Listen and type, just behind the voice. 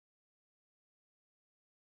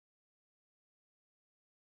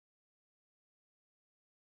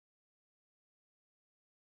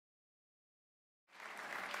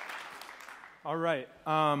All right.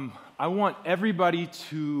 I want everybody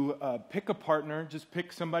to pick a partner. Just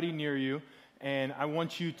pick somebody near you, and I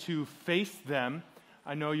want you to face them.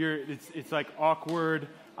 I know it's like awkward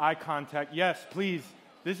eye contact. Yes, please.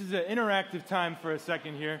 This is an interactive time for a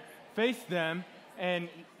second here. Face them, and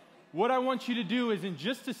what I want you to do is in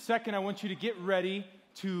just a second, I want you to get ready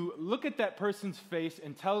to look at that person's face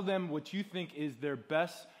and tell them what you think is their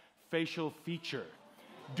best facial feature.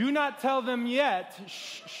 Do not tell them yet.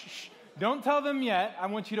 Shh, shh, shh. Don't tell them yet. I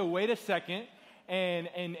want you to wait a second,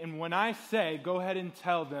 and when I say, go ahead and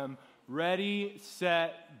tell them, ready,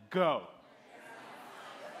 set, go.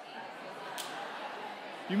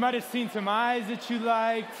 You might have seen some eyes that you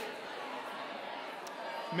liked,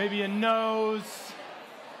 maybe a nose,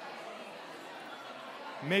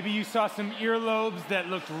 maybe you saw some earlobes that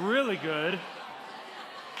looked really good.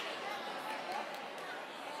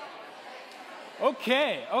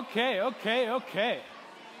 Okay.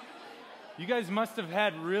 You guys must have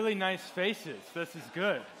had really nice faces. This is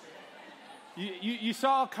good. You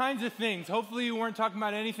saw all kinds of things. Hopefully you weren't talking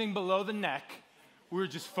about anything below the neck. We were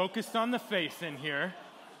just focused on the face in here.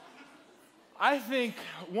 I think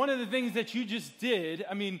one of the things that you just did,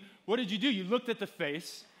 what did you do? You looked at the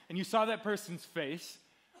face, and you saw that person's face,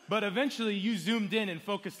 but eventually you zoomed in and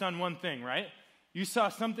focused on one thing, right? You saw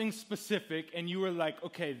something specific, and you were like,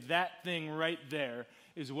 okay, that thing right there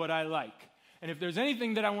is what I like. And if there's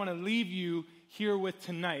anything that I want to leave you here with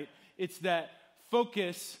tonight, it's that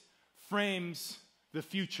focus frames the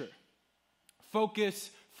future.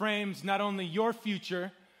 Focus frames not only your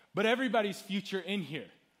future, but everybody's future in here.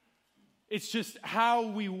 It's just how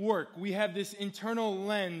we work. We have this internal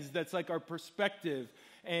lens that's like our perspective.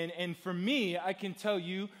 And for me, I can tell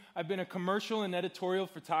you, I've been a commercial and editorial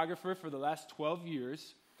photographer for the last 12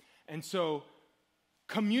 years. And so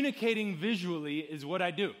communicating visually is what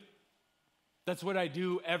I do. That's what I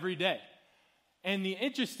do every day. And the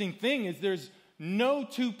interesting thing is there's no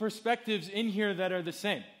two perspectives in here that are the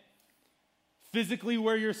same. Physically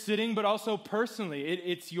where you're sitting, but also personally.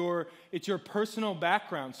 It's your personal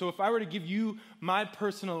background. So if I were to give you my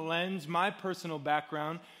personal lens, my personal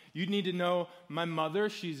background, you'd need to know my mother,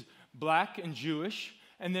 she's black and Jewish.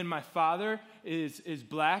 And then my father is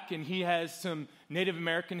black, and he has some Native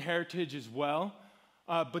American heritage as well.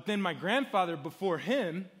 But then my grandfather before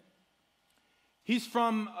him, he's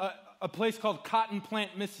from a place called Cotton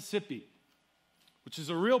Plant, Mississippi, which is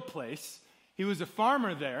a real place. He was a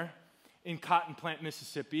farmer there in Cotton Plant,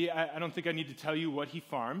 Mississippi. I don't think I need to tell you what he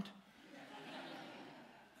farmed.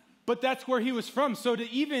 But that's where he was from. So to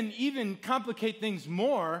even complicate things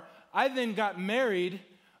more, I then got married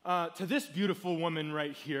to this beautiful woman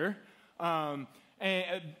right here. And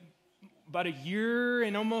about a year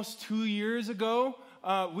and almost 2 years ago,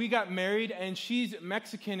 we got married, and she's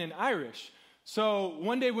Mexican and Irish. So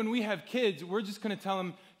one day when we have kids, we're just going to tell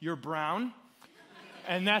them, you're brown,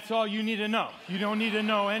 and that's all you need to know. You don't need to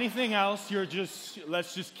know anything else.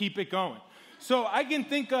 Let's just keep it going. So I can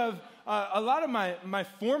think of a lot of my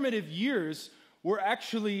formative years were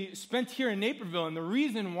actually spent here in Naperville, and the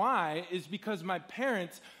reason why is because my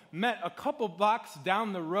parents met a couple blocks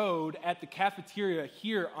down the road at the cafeteria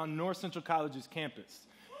here on North Central College's campus.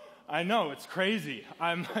 I know, it's crazy.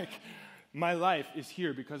 I'm like, my life is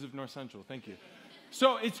here because of North Central. Thank you.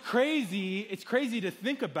 So it's crazy to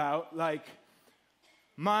think about, like,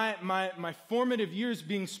 my formative years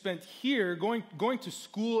being spent here, going to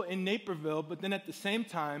school in Naperville, but then at the same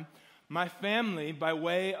time, my family, by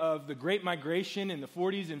way of the Great Migration in the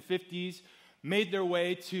 40s and 50s, made their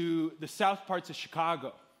way to the south parts of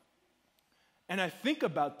Chicago. And I think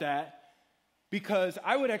about that because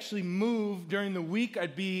I would actually move during the week.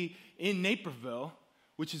 I'd be in Naperville,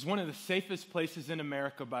 which is one of the safest places in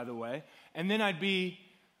America, by the way. And then I'd be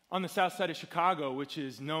on the south side of Chicago, which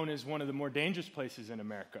is known as one of the more dangerous places in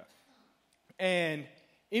America. And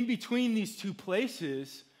in between these two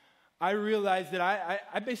places, I realized that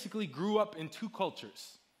I basically grew up in two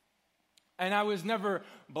cultures. And I was never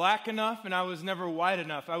black enough, and I was never white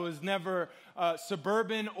enough. I was never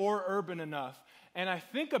suburban or urban enough. And I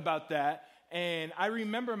think about that, and I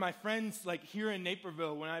remember my friends, like here in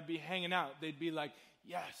Naperville, when I'd be hanging out, they'd be like,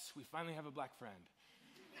 yes, we finally have a black friend.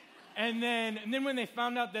 And then when they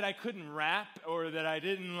found out that I couldn't rap or that I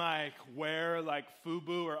didn't like wear like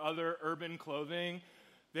FUBU or other urban clothing,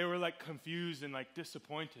 they were like confused and like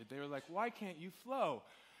disappointed. They were like, why can't you flow?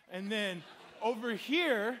 And then over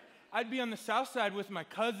here, I'd be on the south side with my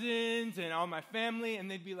cousins and all my family, and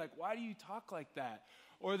they'd be like, why do you talk like that?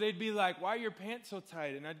 Or they'd be like, why are your pants so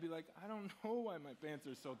tight? And I'd be like, I don't know why my pants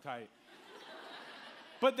are so tight.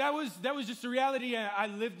 But that was just the reality I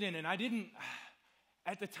lived in, and I didn't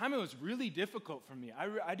At the time, it was really difficult for me.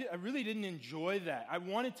 I really didn't enjoy that. I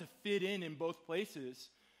wanted to fit in both places.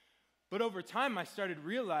 But over time, I started to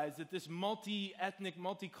realize that this multi-ethnic,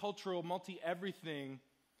 multicultural, multi-everything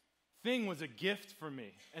thing was a gift for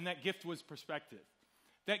me, and that gift was perspective.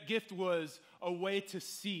 That gift was a way to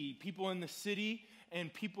see people in the city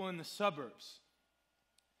and people in the suburbs.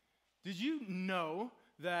 Did you know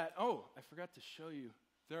that, I forgot to show you.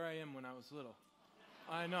 There I am when I was little.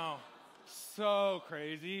 I know. So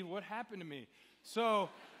crazy. What happened to me? So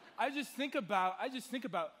I just think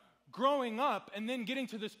about growing up and then getting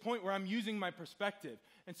to this point where I'm using my perspective.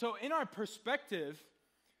 And so in our perspective,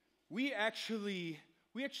 we actually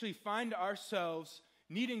find ourselves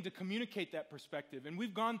needing to communicate that perspective. And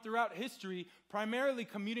we've gone throughout history primarily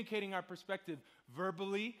communicating our perspective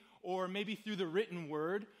verbally or maybe through the written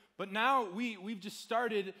word. But now we've just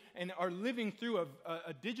started and are living through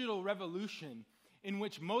a digital revolution in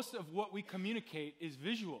which most of what we communicate is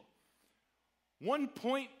visual.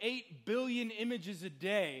 1.8 billion images a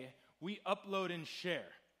day we upload and share.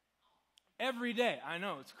 Every day. I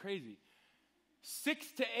know, it's crazy. 6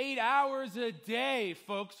 to 8 hours a day,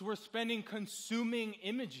 folks, we're spending consuming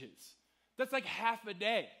images. That's like half a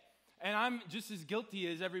day. And I'm just as guilty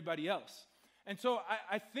as everybody else. And so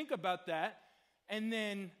I think about that, and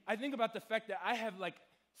then I think about the fact that I have like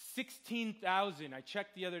 16,000, I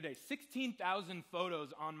checked the other day, 16,000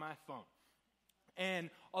 photos on my phone. And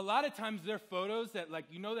a lot of times they're photos that, like,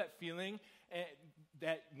 you know that feeling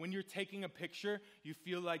that when you're taking a picture, you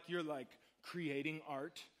feel like you're like creating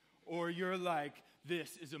art, or you're like,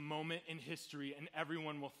 this is a moment in history and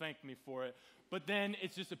everyone will thank me for it. But then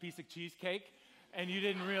it's just a piece of cheesecake and you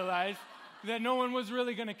didn't realize that no one was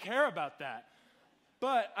really going to care about that.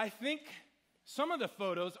 But I think some of the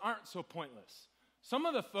photos aren't so pointless. Some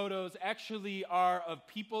of the photos actually are of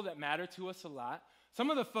people that matter to us a lot. Some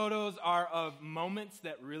of the photos are of moments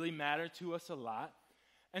that really matter to us a lot.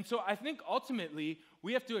 And so I think ultimately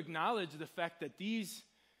we have to acknowledge the fact that these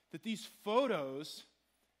photos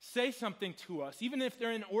say something to us. Even if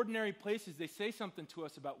they're in ordinary places, they say something to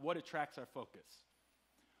us about what attracts our focus.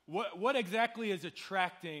 What exactly is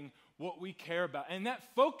attracting what we care about? And that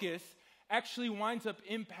focus actually winds up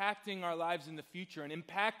impacting our lives in the future and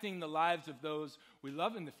impacting the lives of those we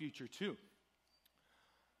love in the future too.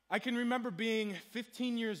 I can remember being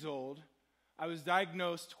 15 years old. I was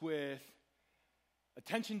diagnosed with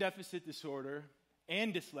attention deficit disorder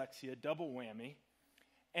and dyslexia, double whammy,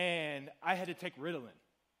 and I had to take Ritalin.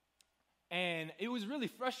 And it was really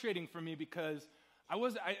frustrating for me because I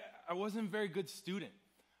wasn't a very good student.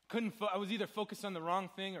 I was either focused on the wrong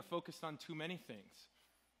thing or focused on too many things.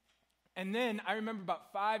 And then I remember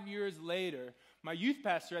about 5 years later, my youth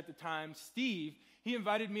pastor at the time, Steve, he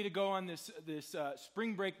invited me to go on this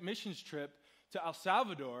spring break missions trip to El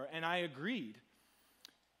Salvador, and I agreed.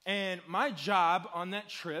 And my job on that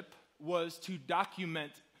trip was to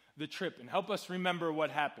document the trip and help us remember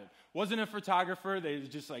what happened. Wasn't a photographer. They was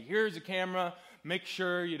just like, here's a camera, make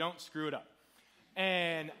sure you don't screw it up.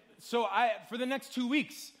 And so for the next 2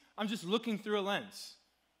 weeks, I'm just looking through a lens.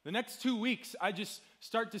 The next 2 weeks, I just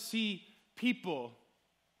start to see people,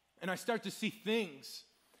 and I start to see things,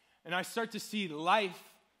 and I start to see life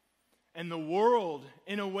and the world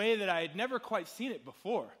in a way that I had never quite seen it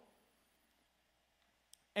before.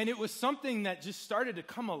 And it was something that just started to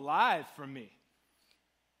come alive for me.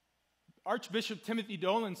 Archbishop Timothy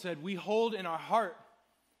Dolan said, we hold in our heart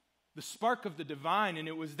the spark of the divine, and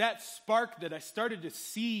it was that spark that I started to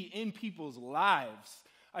see in people's lives.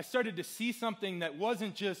 I started to see something that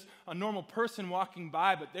wasn't just a normal person walking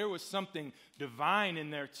by, but there was something divine in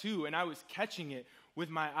there too, and I was catching it with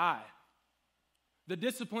my eye. The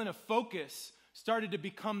discipline of focus started to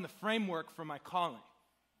become the framework for my calling.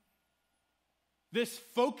 This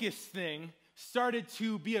focus thing started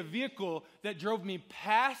to be a vehicle that drove me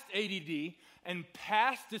past ADD and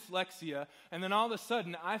past dyslexia, and then all of a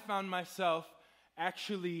sudden I found myself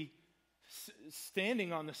actually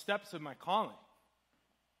standing on the steps of my calling.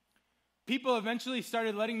 People eventually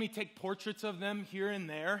started letting me take portraits of them here and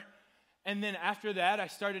there, and then after that I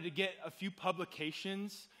started to get a few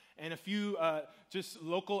publications and a few just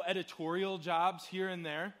local editorial jobs here and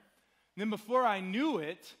there. And then before I knew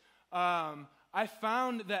it, I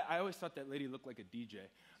found that, I always thought that lady looked like a DJ.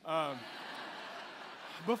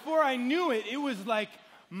 Before I knew it, it was like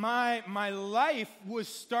my life was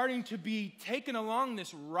starting to be taken along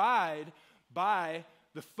this ride by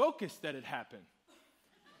the focus that had happened.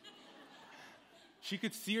 She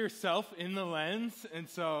could see herself in the lens, and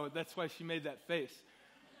so that's why she made that face.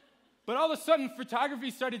 But all of a sudden,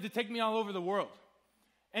 photography started to take me all over the world.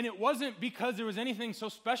 And it wasn't because there was anything so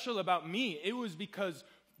special about me. It was because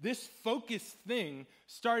this focus thing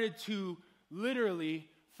started to literally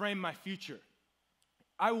frame my future.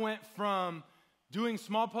 I went from doing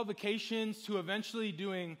small publications to eventually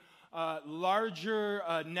doing larger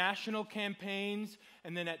national campaigns,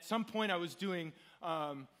 and then at some point I was doing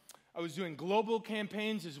global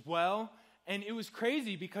campaigns as well. And it was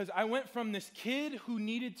crazy because I went from this kid who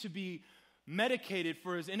needed to be medicated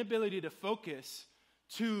for his inability to focus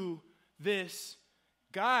to this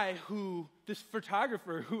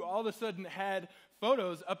photographer who all of a sudden had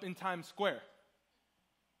photos up in Times Square.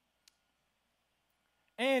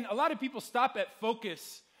 And a lot of people stop at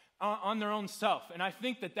focus on their own self. And I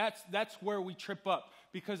think that's where we trip up,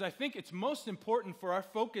 because I think it's most important for our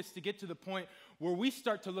focus to get to the point where we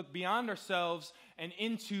start to look beyond ourselves and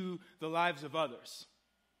into the lives of others.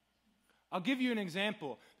 I'll give you an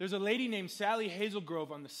example. There's a lady named Sally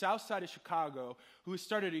Hazelgrove on the south side of Chicago who has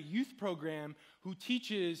started a youth program who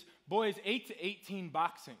teaches boys 8 to 18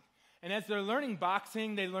 boxing. And as they're learning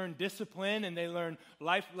boxing, they learn discipline and they learn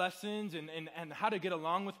life lessons and how to get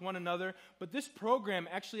along with one another. But this program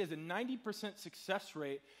actually has a 90% success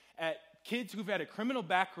rate at kids who've had a criminal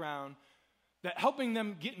background, that helping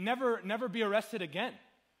them never be arrested again.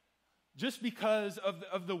 Just because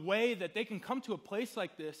of the way that they can come to a place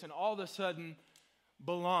like this and all of a sudden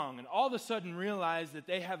belong and all of a sudden realize that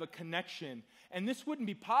they have a connection. And this wouldn't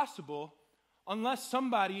be possible unless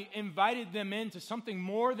somebody invited them into something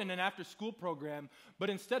more than an after-school program, but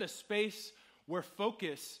instead a space where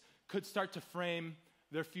focus could start to frame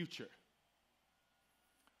their future.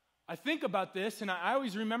 I think about this, and I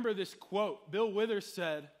always remember this quote. Bill Withers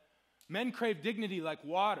said, "Men crave dignity like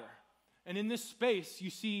water." And in this space,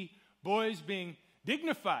 you see boys being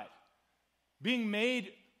dignified, being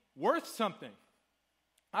made worth something.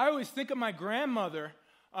 I always think of my grandmother.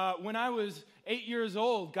 When I was 8 years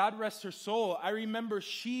old, God rest her soul, I remember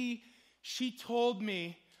she told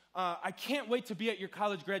me, "I can't wait to be at your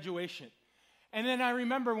college graduation." And then I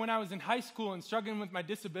remember when I was in high school and struggling with my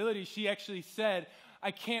disability, she actually said,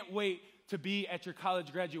 "I can't wait to be at your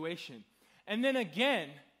college graduation." And then again,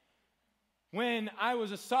 when I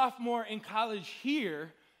was a sophomore in college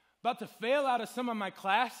here, about to fail out of some of my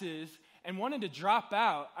classes and wanted to drop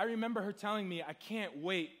out, I remember her telling me, "I can't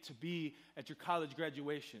wait to be at your college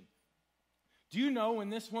graduation." Do you know, when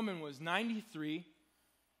this woman was 93,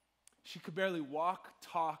 she could barely walk,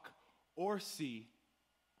 talk, or see.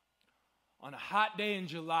 On a hot day in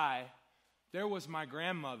July, there was my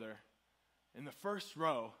grandmother in the first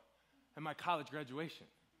row at my college graduation.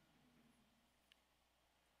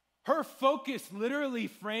 Her focus literally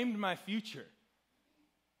framed my future.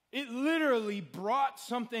 It literally brought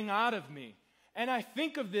something out of me. And I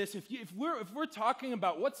think of this, if we're talking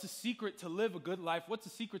about what's the secret to live a good life, what's the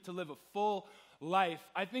secret to live a full life,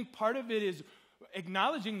 I think part of it is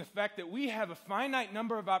acknowledging the fact that we have a finite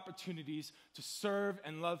number of opportunities to serve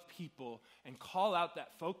and love people and call out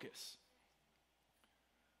that focus.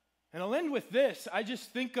 And I'll end with this. I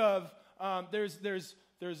just think of, there's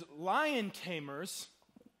lion tamers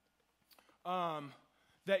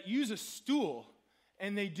that use a stool.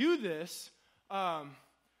 And they do this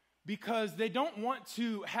because they don't want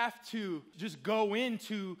to have to just go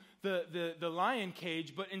into the lion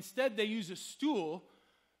cage, but instead they use a stool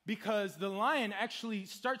because the lion actually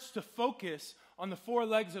starts to focus on the four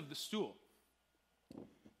legs of the stool.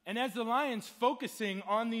 And as the lion's focusing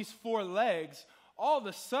on these four legs, all of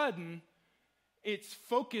a sudden, its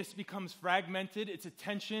focus becomes fragmented, its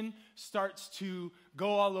attention starts to go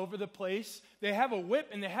all over the place. They have a whip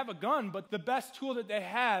and they have a gun, but the best tool that they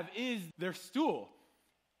have is their stool.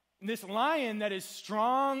 And this lion that is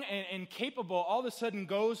strong and capable all of a sudden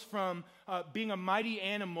goes from being a mighty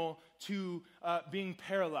animal to being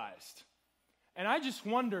paralyzed. And I just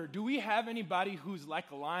wonder, do we have anybody who's like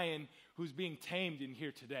a lion who's being tamed in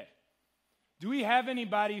here today? Do we have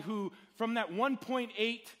anybody who, from that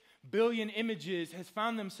 1.8 billion images, has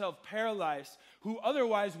found themselves paralyzed, who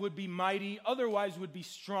otherwise would be mighty, otherwise would be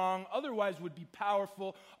strong, otherwise would be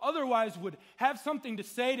powerful, otherwise would have something to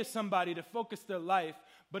say to somebody to focus their life,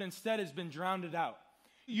 but instead has been drowned out?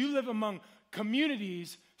 You live among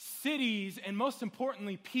communities, cities, and most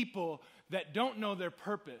importantly, people that don't know their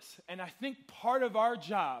purpose. And I think part of our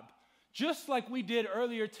job, just like we did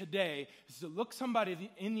earlier today, is to look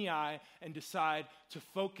somebody in the eye and decide to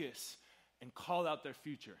focus and call out their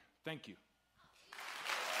future. Thank you.